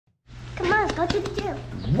Go to the gym.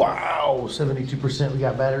 Wow, 72%. We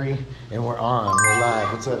got battery and we're on. We're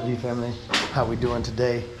live. What's up, VFamily? How we doing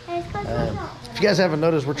today? If you guys haven't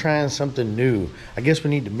noticed, we're trying something new. I guess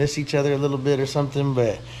we need to miss each other a little bit or something,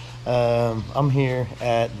 but I'm here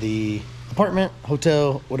at the apartment,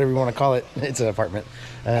 hotel, whatever you want to call it. It's an apartment.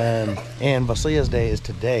 And Vasilia's day is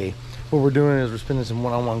today. What we're doing is we're spending some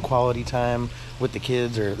one-on-one quality time with the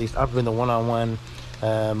kids, or at least I've been the one-on-one.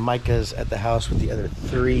 Micah's at the house with the other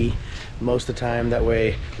three most of the time. That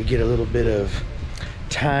way we get a little bit of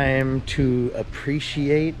time to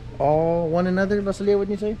appreciate all one another. Vasilia,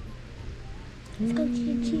 wouldn't you say? Let's go to the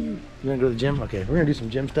gym. You want to go to the gym? Okay, we're going to do some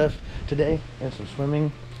gym stuff today and some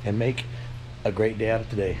swimming and make a great day out of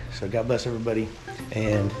today. So God bless everybody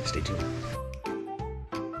and stay tuned.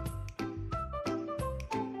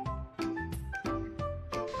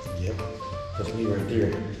 Yep, that's me right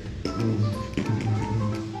there.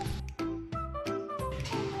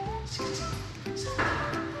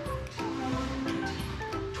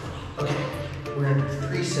 Okay, we're gonna do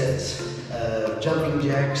 3 sets of jumping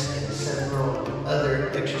jacks and several other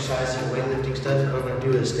exercising weightlifting stuff. What we're gonna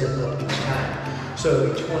do is step up each time.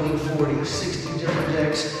 So 20, 40, 60 jumping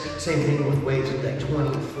jacks. Same thing with weights with that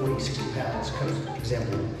 20, 40, 60 pounds. Kind of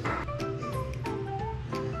example.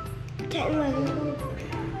 Okay.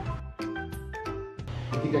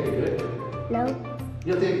 You think I can do it? No.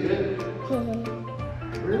 You don't think I can do it?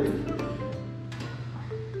 Really?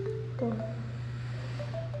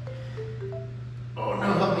 Oh no,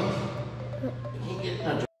 help me. I can't get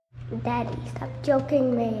no. Daddy, stop joking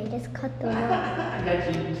me. I just cut the rope. I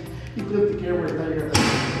got you. You flipped the camera and thought you were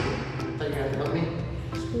gonna help me?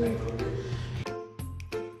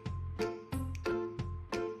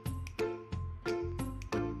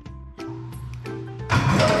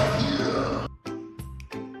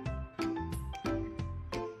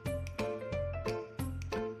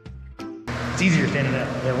 It's easier standing up.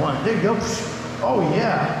 There, one. There you go. Oh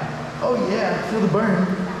yeah. Oh yeah. Feel the burn.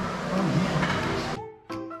 Oh yeah.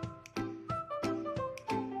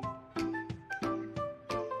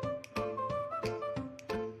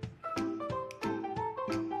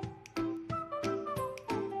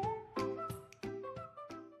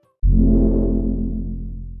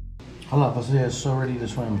 Hold up, Vasilia is so ready to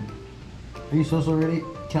swim. Are you so ready?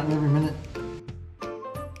 Counting every minute.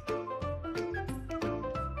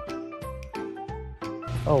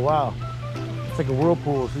 Oh wow, it's like a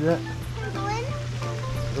whirlpool. See that?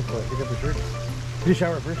 Look for it. Pick up your shirt. You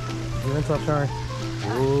shower first. You rinse off shower.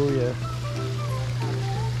 Oh yeah.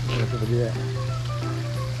 I'm gonna have to do that.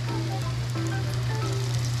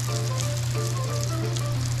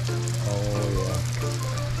 Oh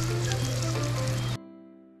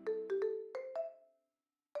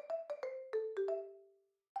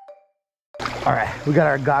yeah. All right, we got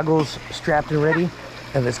our goggles strapped and ready,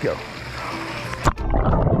 and let's go.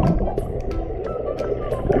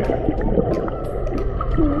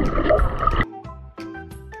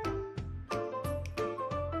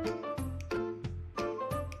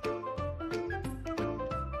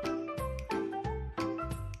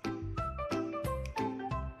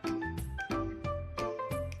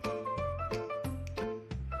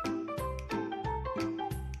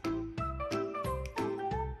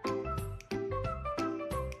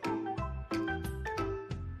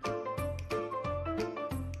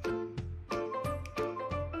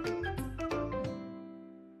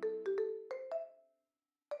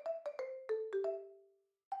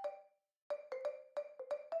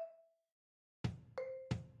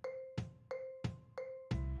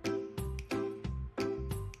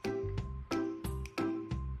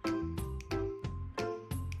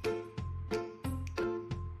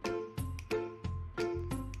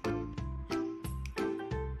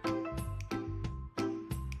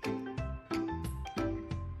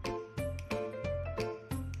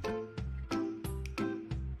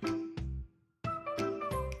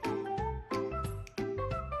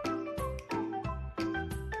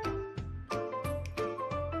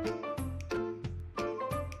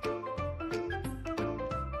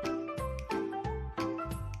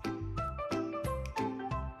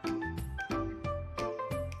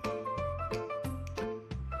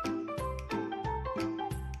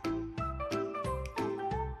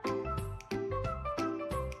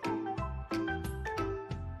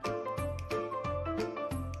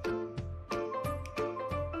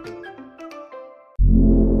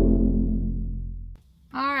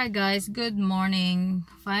 Alright guys, good morning.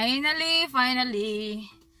 Finally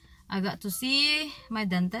I got to see my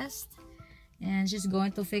dentist, and she's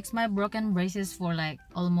going to fix my broken braces for like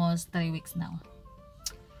almost 3 weeks now.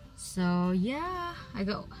 So yeah, I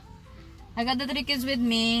got the 3 kids with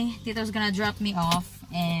me. Tito's gonna drop me off,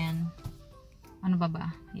 and Ano ba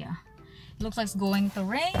ba? Yeah. It looks like it's going to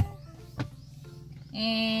rain.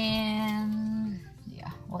 And yeah,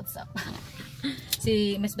 what's up?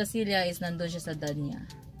 Si Miss Basilia is nandun siya sa dad niya.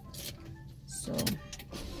 So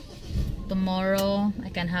tomorrow I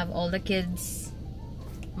can have all the kids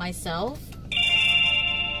myself.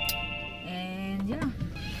 And yeah.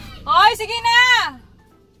 Oy, sige na!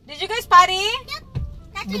 Did you guys party? Yep.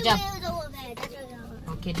 That's Good the job. wheels over there. That's what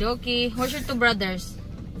over. Okay, dokie. Where's your two brothers?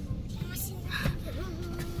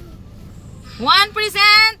 One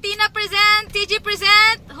present, Tina present, TG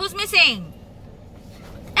present. Who's missing?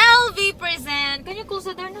 LV present. Can you close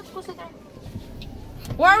the door? Not close the door.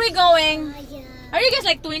 Where are we going? Yeah. Are you guys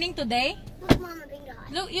like twinning today? Look, Mama, bring the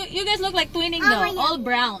hot. Look, you guys look like twinning Mama, though. yeah. All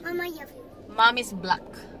brown. Mama, yeah. Mommy's black.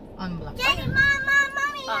 On black. Daddy, Mommy,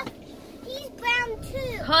 Ah. he's brown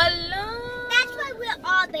too. Hello. That's why we're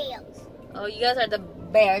all bears. Oh, you guys are the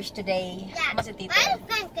bears today. Yeah. Mas si Tito. I'm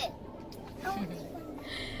Franklin.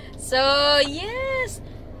 So yes,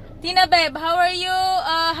 Tina babe, how are you?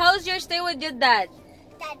 How's your stay with your dad?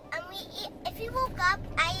 Dad, if you woke up,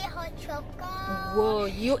 I ate hot chocolate. Whoa,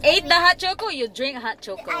 you ate the hot choco? You drink hot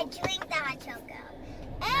choco? I drink the hot chocolate.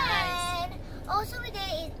 Nice. And also we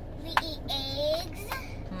eat eggs.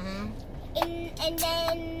 Mm-hmm. And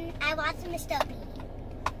then I watch Mr. B.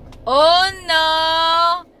 Oh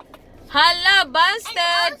no! Hala, busted!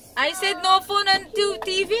 And also- I said no phone and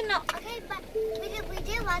TV na. Okay, but we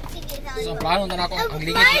did watch TV. So, plano na ako. Ang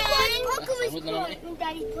ligid. Sabot na naman eh. In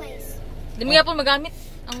Daddy's place. Di mo nga po magamit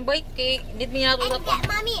ang bike kay hindi mo nga And po. that,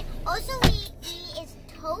 Mommy, also we eat is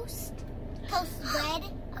toast bread.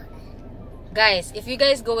 Guys, if you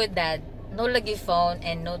guys go with dad, no lagi phone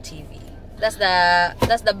and no TV. That's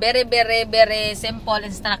the very very very simple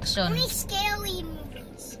instruction. Only scary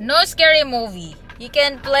movies. No scary movie. You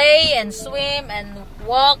can play and swim and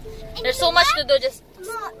walk. And There's you so know much what? to do. Just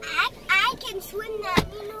Mom, I can swim that.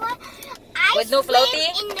 You know what? I With no swim floaty?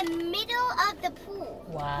 in the middle of the pool.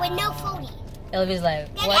 Wow. With no floaty. Elvis like,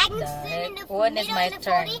 Then what I can the swim in heck? the When is middle my of the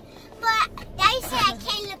turn? floaty. But Daddy said I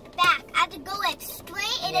can't look back. I have to go like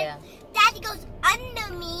straight, and Yeah. then Daddy goes under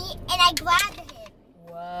me, and I grab him.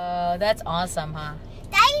 Wow, that's awesome, huh?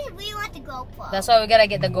 Daddy really want the GoPro. That's why we gotta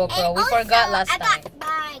get the GoPro. And We also, forgot last I time. got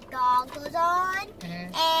my goggles on, Mhm.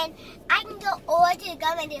 and I can go over to the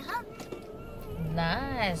gum and do hum.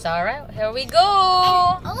 Nice. All right, here we go.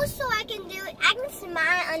 And also, I can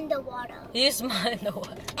smile underwater. You smile in the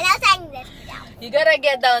water. And also, I can lift it out. You gotta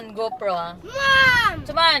get down GoPro, huh? Mom!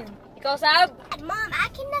 Come on. Ikaw sab? Mom,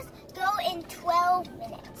 I can just go in 12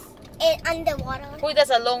 minutes underwater. Uy,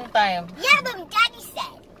 that's a long time. Yeah, but Daddy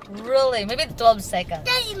said. Really? Maybe 12 seconds.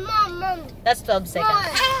 Daddy, Mom. That's 12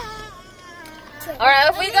 seconds. Mom. All right,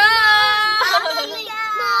 off we go.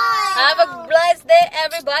 Have a blessed day,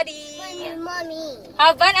 everybody. Mommy.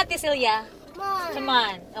 Have fun, Ate Celia. Mom. Come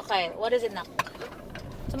on. Okay, what is it now?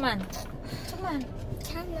 Come on. Come on.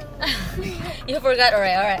 You forgot. All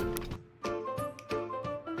right.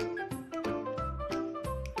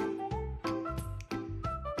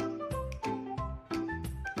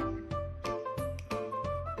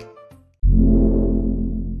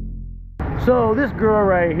 So this girl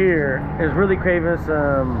right here is really craving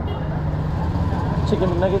some chicken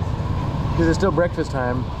McNuggets because it's still breakfast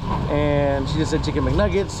time, and she just said chicken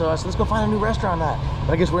McNuggets. So I said, let's go find a new restaurant at.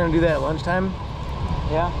 But I guess we're gonna do that at lunchtime.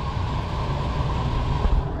 Yeah.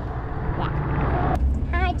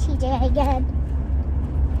 Hi, TJ again.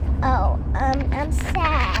 Oh, I'm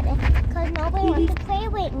sad because nobody wants to play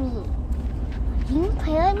with me. You can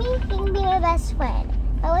play with me? You can be my best friend.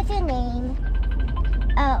 Oh, what's your name?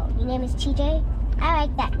 Oh, your name is TJ? I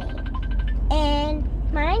like that name. And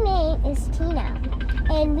my name is Tina.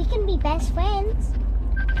 And we can be best friends.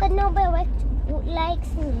 But nobody likes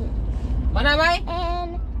me. Mana, May?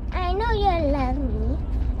 And I know you love me.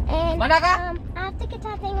 And Mana ka? I have to get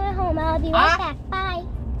something at home. I'll be right back. Bye.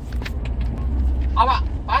 Awa,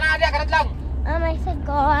 paano ada karat lang? I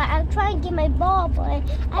forgot. I'm trying to get my ball, but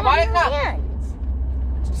I Mabalik have no na. hands.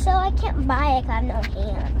 So I can't buy it 'cause I have no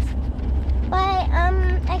hands. But,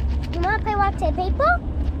 you want to play rock, paper?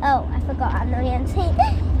 Oh, I forgot. I have no hands.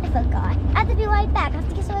 I forgot. I have to be right back. I have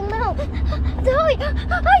to get something at home. I have to hurry.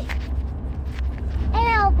 Hurry. And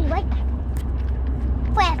I'll be right back.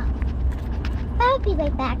 Forever. I'll be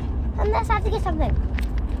right back. Unless I have to get something.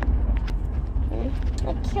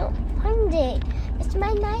 I can't find it. It's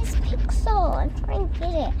my nice pixel. I'm trying to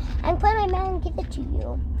get it. I'm putting my mouth and give it to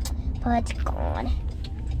you. But it's gone.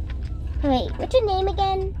 Wait, what's your name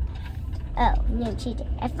again? Oh, name cheated.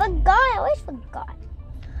 I forgot. I always forgot.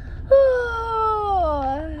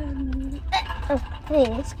 Oh, hey,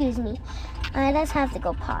 excuse me. I just have to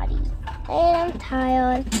go potty. And I'm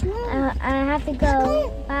tired. I have to go.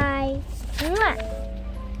 Bye. Mwah.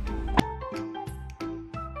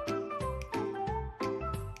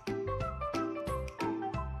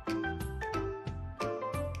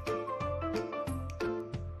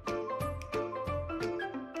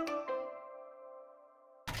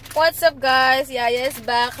 What's up, guys? Yaya is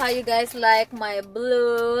back. How you guys like my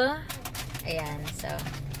blue? Ayan, so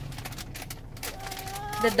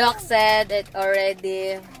the dog said it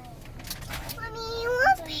already. Mommy,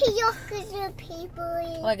 what paper?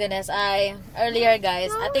 Oh my goodness, earlier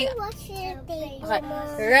guys, I think What's your paper?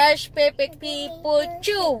 okay. Rush paper people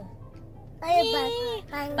chew.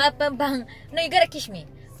 Papa bang. No, you gotta kiss me.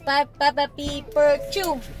 Papa people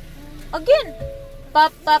chew. Again.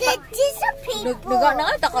 Papa. This is a paper. Nuga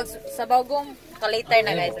na nga takag sa bagong ka-later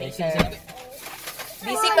na guys.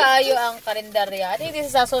 Busy kayo ang kalendarya. I think this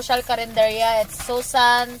is a social kalendarya. It's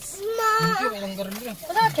Susan's.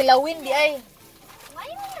 Wala kilawin di ay.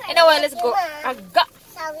 Anyway, let's go. Aga.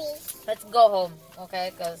 Sorry. Let's go home. Okay,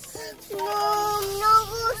 cause No,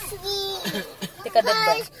 sweet. tika the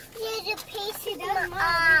bag. There's a piece in my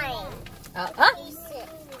eye. Huh?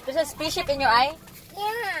 There's a spaceship in your eye?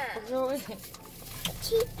 Yeah.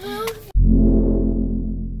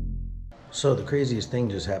 So the craziest thing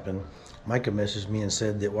just happened. Micah messaged me and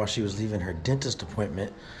said that while she was leaving her dentist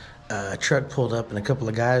appointment, a truck pulled up and a couple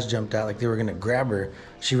of guys jumped out like they were gonna grab her.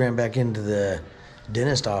 She ran back into the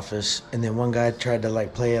dentist office, and then one guy tried to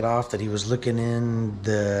like play it off that he was looking in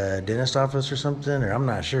the dentist office or something, or I'm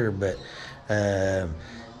not sure, but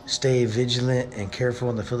stay vigilant and careful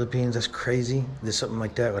in the Philippines. That's crazy that something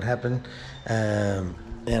like that would happen.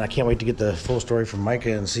 And I can't wait to get the full story from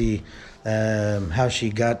Micah and see how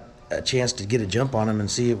she got a chance to get a jump on him and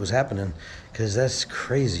see it was happening, because that's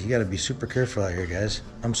crazy. You got to be super careful out here, guys.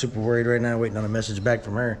 I'm super worried right now, waiting on a message back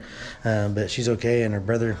from her, but she's okay, and her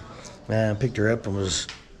brother picked her up and was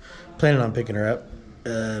planning on picking her up.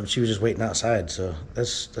 She was just waiting outside, so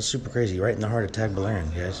that's super crazy, right in the heart of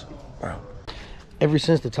Tagbilaran, guys. Wow. Ever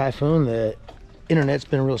since the typhoon, the internet's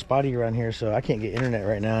been real spotty around here, so I can't get internet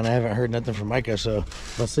right now, and I haven't heard nothing from Micah, so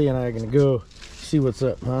Vasily and I are gonna go see what's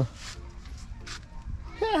up, huh?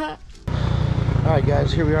 Alright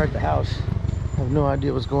guys, here we are at the house. I have no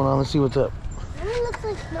idea what's going on. Let's see what's up. It looks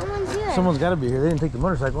like no one's here. Someone's gotta be here. They didn't take the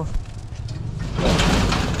motorcycle.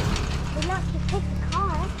 They're not to take the car.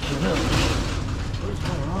 What's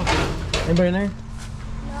going on? Anybody in there?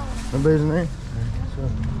 No. Nobody's in there?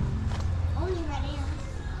 Only right now.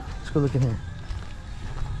 Let's go look in here.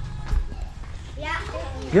 Yeah.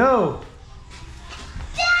 Yo!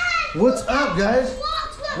 Dad! What's up, guys?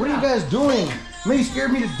 What are you guys doing? Man, you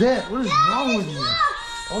scared me to death. What is wrong with you?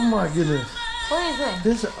 Oh my goodness. What is it?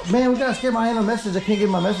 This, man, we got scared my hand on message. I can't get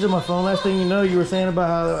my message on my phone. Last thing you know, you were saying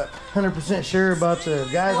about how 100% sure about the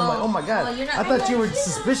guys. I'm like, oh my God. I thought you were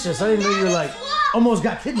suspicious. I didn't know you were like, almost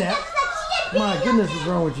got kidnapped. My goodness, what's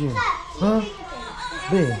wrong with you? Huh?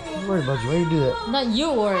 Babe, I'm worried about you. Why you do that? Not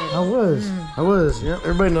you worried. I was. Yeah,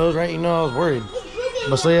 everybody knows, right? You know I was worried.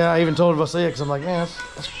 Vasily, I even told Vasily because I'm like, man,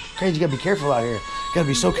 that's crazy. You gotta be careful out here. You gotta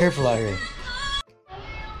be so careful out here.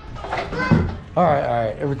 All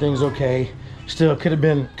right. Everything's okay. Still, could have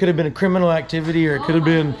been a criminal activity, or it could have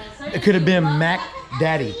been Mac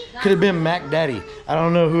Daddy. Could have been Mac Daddy. I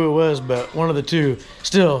don't know who it was, but one of the two.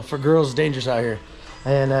 Still, for girls, it's dangerous out here.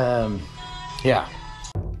 And yeah.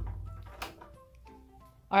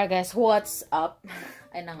 Alright guys, what's up?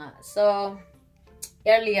 Ay na nga. So,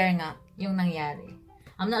 earlier nga, yung nangyari.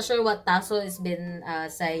 I'm not sure what Taso has been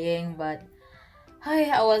saying, but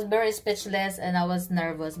I was very speechless and I was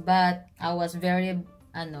nervous, but I was very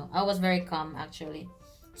calm actually.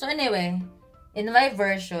 So anyway, in my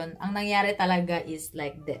version, ang nangyari talaga is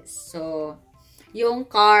like this. So, yung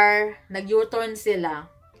car, nag-U-turn sila.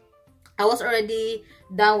 I was already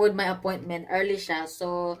done with my appointment, early siya.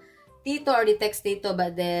 So, Tito already text Tito,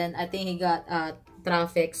 but then I think he got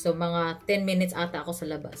traffic. So, mga 10 minutes ata ako sa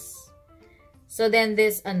labas. So, then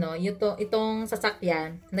this, itong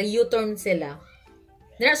sasakyan, nag-U-turn sila.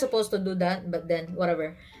 They're not supposed to do that, but then,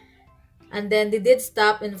 whatever. And then, they did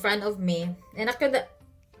stop in front of me. And after that,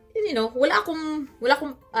 wala akong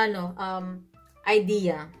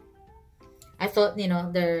idea. I thought,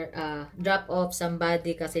 they're drop off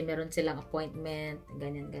somebody kasi meron silang appointment,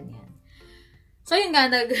 ganyan. So, yun nga,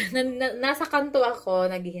 nasa kanto ako,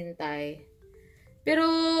 naghihintay. Pero,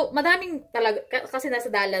 madaming talaga, kasi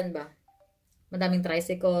nasa dalan ba? Madaming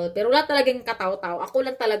tricycle. Pero wala talagang kataw-taw. Ako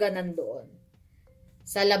lang talaga nandoon.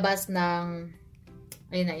 Sa labas ng,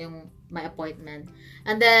 ayun na, yung my appointment.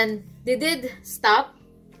 And then, they did stop.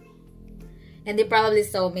 And they probably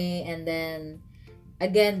saw me. And then,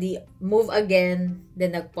 again, they move again.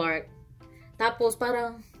 Then, nag-park. Tapos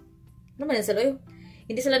parang, ano man sila yun?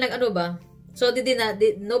 Hindi sila nag-ano ba? So,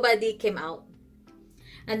 nobody came out.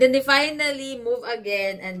 And then they finally move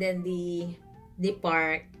again and then they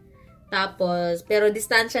park. Tapos, pero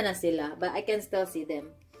distansya na sila. But I can still see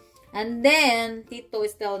them. And then, Tito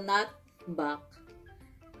is still not back.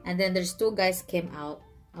 And then there's 2 guys came out.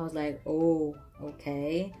 I was like, oh,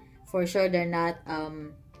 okay. For sure they're not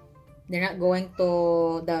going to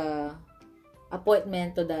the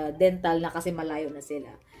appointment to the dental na kasi malayo na sila.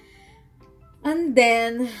 And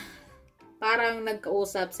then parang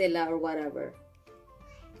nagkausap sila or whatever.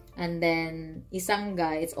 And then isang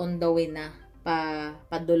guy, it's on the way na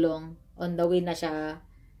padulong. On the way na siya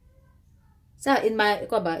in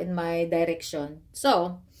my direction.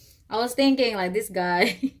 So, I was thinking like this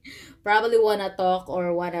guy probably wanna talk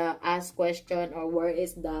or wanna ask question or where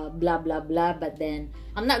is the blah blah blah, but then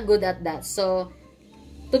I'm not good at that. So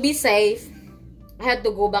to be safe, I had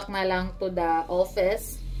to go back na lang to the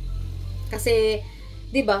office. Kasi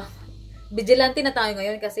 'di ba? Vigilante na tayo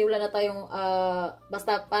ngayon kasi wala na tayong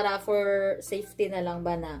basta para for safety na lang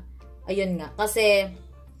ba na. Ayun nga. Kasi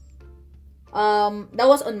that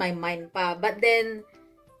was on my mind pa. But then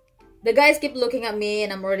the guys keep looking at me and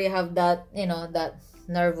I'm already have that, that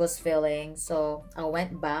nervous feeling. So, I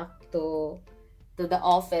went back to the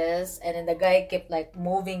office and then the guy kept like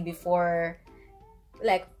moving before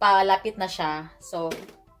like palapit na siya. So,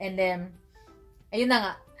 and then ayun na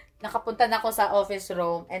nga, nakapunta na ako sa office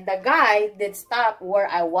room and the guy did stop where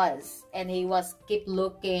I was and he was keep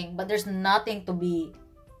looking but there's nothing to be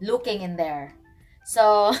looking in there.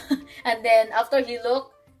 So, and then after he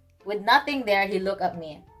looked with nothing there, he looked at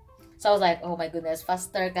me. So, I was like, oh my goodness,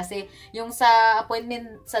 faster. Kasi, yung sa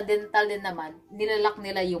appointment sa dental din naman, nilalak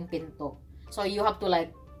nila yung pinto. So, you have to like,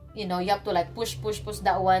 you have to like push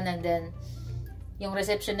that one. And then, yung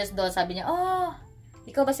receptionist doon, sabi niya, oh,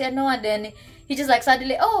 ikaw ba si ano? And then, he just like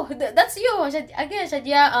suddenly, oh, that's you. Again,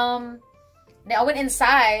 yeah, then I went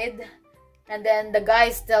inside. And then, the guy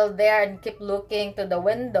is still there and keep looking to the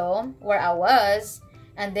window where I was.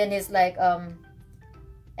 And then, he's like, and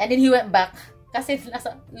then he went back. Kasi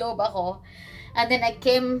nasa loob ako. And then I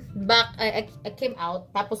came back, I came out.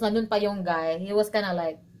 Tapos nandun pa yung guy. He was kinda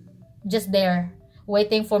like, just there,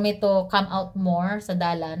 waiting for me to come out more sa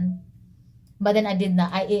dalan. But then I did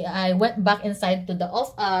not. I went back inside to the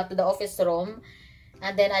office room.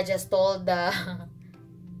 And then I just told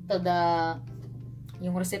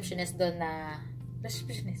yung receptionist doon na,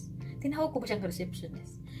 tinawag ko ba siyang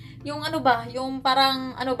receptionist? Yung ano ba, yung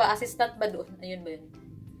parang, assistant ba doon? Ayun ba yun?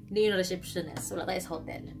 Hindi yung receptionist. Wala tayo sa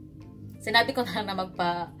hotel. Sinabi ko na lang na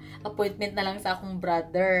magpa-appointment na lang sa akong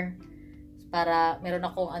brother. Para meron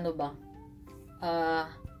akong ayun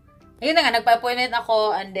na nga, nagpa-appointment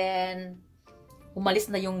ako and then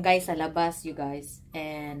umalis na yung guy sa labas, you guys.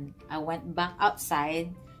 And I went back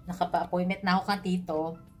outside. Nakapa-appointment na ako kang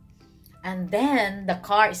Tito. And then, the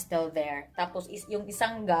car is still there. Tapos, yung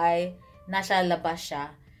isang guy, nasa labas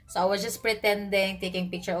siya. So, I was just pretending,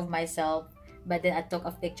 taking picture of myself. But then, I took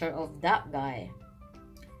a picture of that guy.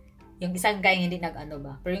 Yung isang guy, hindi nag-ano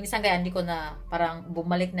ba. Pero yung isang guy, hindi ko na, parang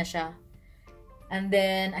bumalik na siya. And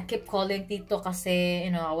then, I kept calling Tito kasi,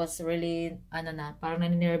 I was really, parang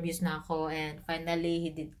naninervous na ako. And finally,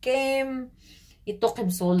 he did came. It took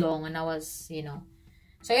him so long. And I was,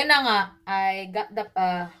 So, yun na nga. I got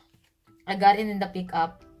in the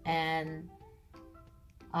pickup. And,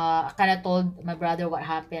 I kinda told my brother what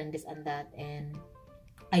happened, this and that. And,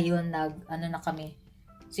 ayun, na kami.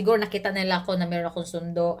 Siguro nakita nila ako na meron akong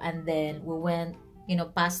sundo and then we went,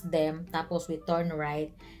 past them. Tapos we turn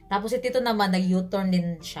right. Tapos si Tito naman, nag-U-turn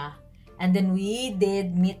din siya. And then we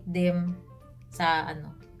did meet them sa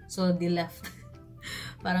So, they left.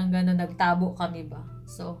 Parang gano'n, nagtabo kami ba.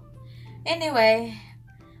 So, anyway,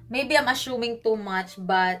 maybe I'm assuming too much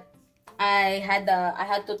but I had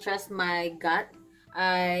to trust my gut.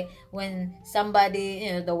 When somebody,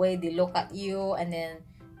 the way they look at you and then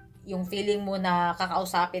yung feeling mo na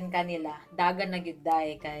kakausapin ka nila, dagan na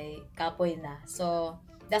gyuday kay kapoy na. So,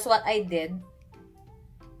 that's what I did.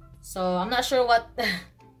 So, I'm not sure what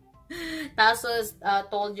Tasos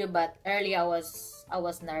told you, but earlier I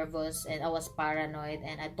was nervous and I was paranoid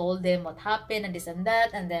and I told them what happened and this and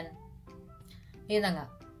that and then yun na nga.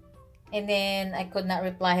 And then I could not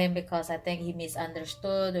reply him because I think he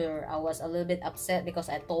misunderstood or I was a little bit upset because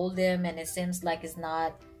I told him and it seems like it's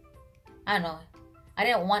not, I don't know, I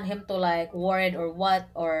didn't want him to like worried or what,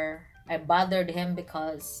 or I bothered him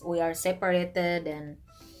because we are separated and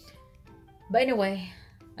but anyway,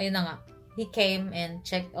 ayun na nga. He came and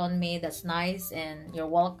checked on me. That's nice and you're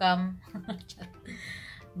welcome.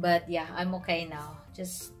 But yeah, I'm okay now.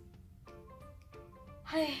 Just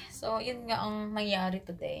Ay, so yun nga ang nangyari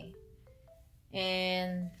today.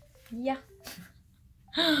 And yeah.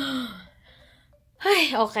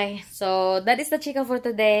 Ay, okay. So that is the chika for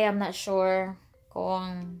today. I'm not sure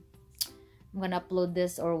kung I'm gonna upload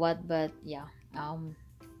this or what, but yeah.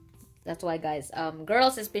 That's why, guys.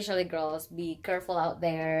 Girls, especially girls, be careful out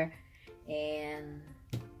there. And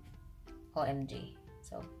OMG.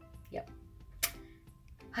 So, yep.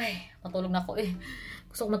 Ay, matulog na ako eh.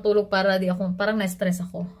 Gusto ko matulog para di ako, parang na-stress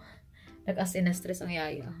ako. Like as in na-stress ang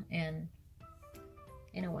yaya. And,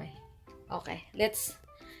 anyway. Okay, let's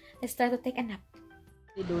try to take a nap.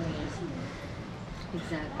 What are you doing?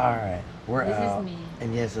 Exactly. Alright, we're This out. is me.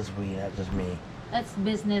 And yes, it's we, not just me. That's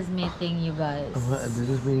business meeting, you guys. What, a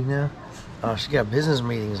business meeting now? Oh, she got business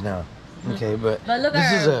meetings now. Okay, but But look this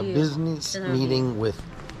at is her a view. business Look at her meeting with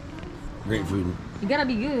great food. You gotta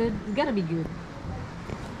be good. You gotta be good.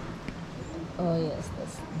 Oh yes,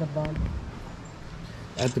 that's the bug.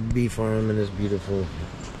 At the bee farm, and it's beautiful.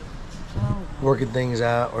 Oh. Working things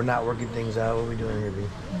out or not working things out. What are we doing here, B?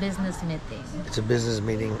 Business meeting. It's a business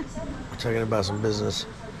meeting. We're talking about some business.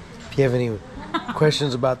 If you have any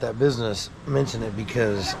questions about that business, mention it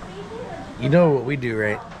because you know what we do,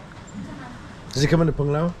 right? Does it come into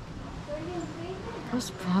Punglao? What's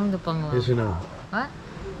wrong with Pangwa? Yes or no? What?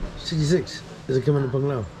 66. Does it come into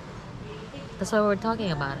Punglao? That's why we're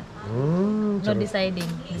talking about it. Mm, No deciding.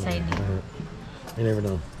 Deciding. You never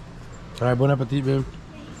know. All right, bon appetit, babe.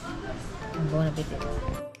 Bon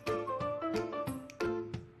appetit.